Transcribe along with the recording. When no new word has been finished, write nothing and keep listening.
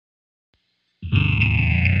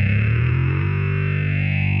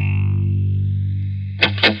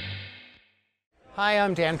Hi,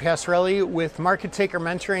 I'm Dan Passarelli with Market Taker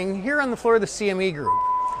Mentoring here on the floor of the CME Group.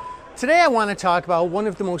 Today I want to talk about one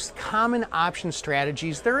of the most common option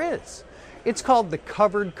strategies there is. It's called the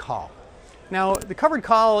covered call. Now, the covered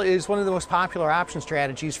call is one of the most popular option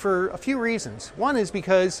strategies for a few reasons. One is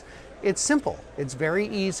because it's simple. It's very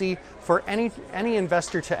easy for any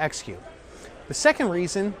investor to execute. The second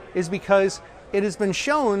reason is because it has been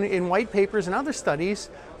shown in white papers and other studies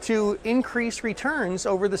to increase returns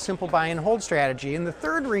over the simple buy and hold strategy. And the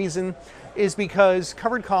third reason is because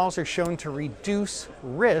covered calls are shown to reduce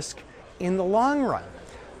risk in the long run.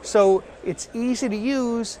 So it's easy to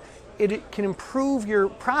use, it can improve your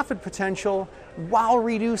profit potential while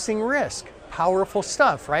reducing risk. Powerful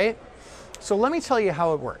stuff, right? So let me tell you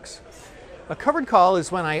how it works. A covered call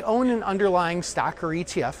is when I own an underlying stock or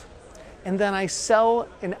ETF, and then I sell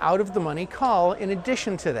an out-of-the-money call in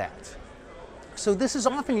addition to that. So this is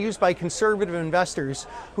often used by conservative investors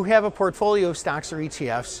who have a portfolio of stocks or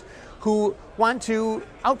ETFs who want to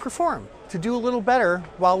outperform, to do a little better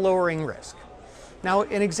while lowering risk. Now,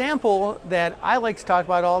 an example that I like to talk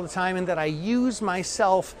about all the time and that I use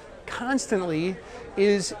myself constantly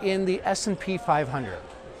is in the S&P 500.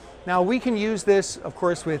 Now, we can use this, of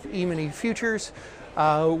course, with E-mini futures,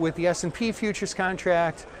 with the S&P futures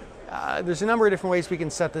contract. There's a number of different ways we can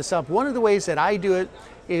set this up. One of the ways that I do it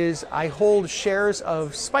is I hold shares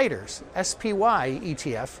of SPDR's, SPY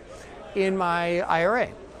ETF, in my IRA.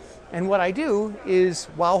 And what I do is,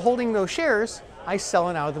 while holding those shares, I sell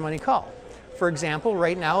an out-of-the-money call. For example,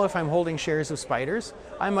 right now, if I'm holding shares of SPDR's,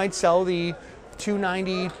 I might sell the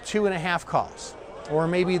 292.5 calls, or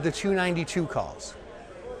maybe the 292 calls.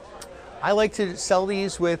 I like to sell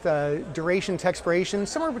these with duration to expiration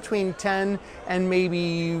somewhere between 10 and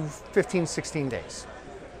maybe 15, 16 days.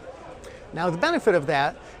 Now, the benefit of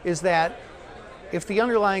that is that if the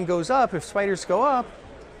underlying goes up, if SPDR's go up,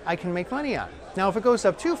 I can make money on it. Now, if it goes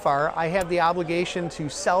up too far, I have the obligation to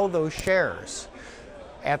sell those shares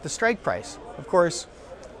at the strike price. Of course,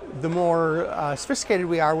 the more sophisticated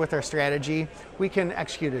we are with our strategy, we can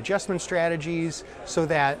execute adjustment strategies so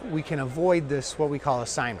that we can avoid this, what we call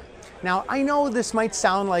assignment. Now, I know this might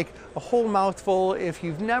sound like a whole mouthful. If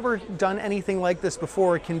you've never done anything like this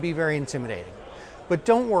before, it can be very intimidating. But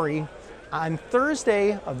don't worry, on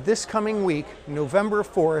Thursday of this coming week, November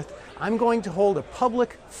 4th, I'm going to hold a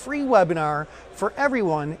public free webinar for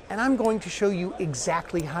everyone, and I'm going to show you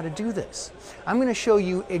exactly how to do this. I'm going to show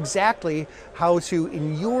you exactly how to,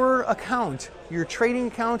 in your account, your trading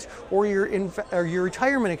account or your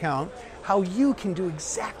retirement account, how you can do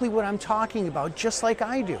exactly what I'm talking about, just like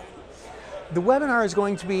I do. The webinar is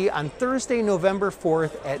going to be on Thursday, November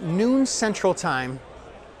 4th at noon Central Time,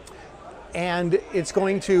 and it's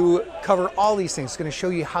going to cover all these things. It's going to show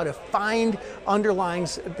you how to find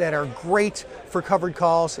underlyings that are great for covered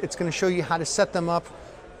calls. It's going to show you how to set them up.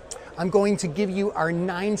 I'm going to give you our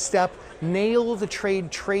 9-step nail the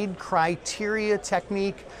trade criteria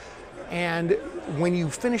technique, and when you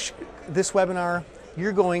finish this webinar,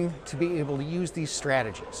 you're going to be able to use these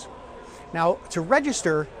strategies. Now, to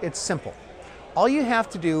register, it's simple. All you have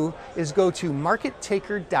to do is go to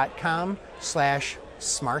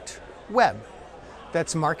markettaker.com/smartweb.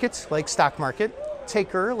 That's market, like stock market,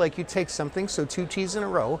 taker, like you take something, so 2 T's in a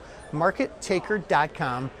row,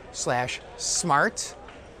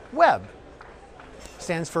 markettaker.com/smartweb.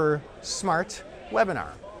 Stands for Smart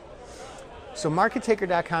Webinar. So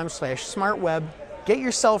markettaker.com/smartweb, get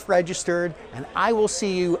yourself registered, and I will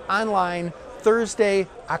see you online Thursday,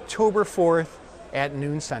 October 4th at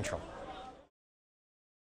noon Central.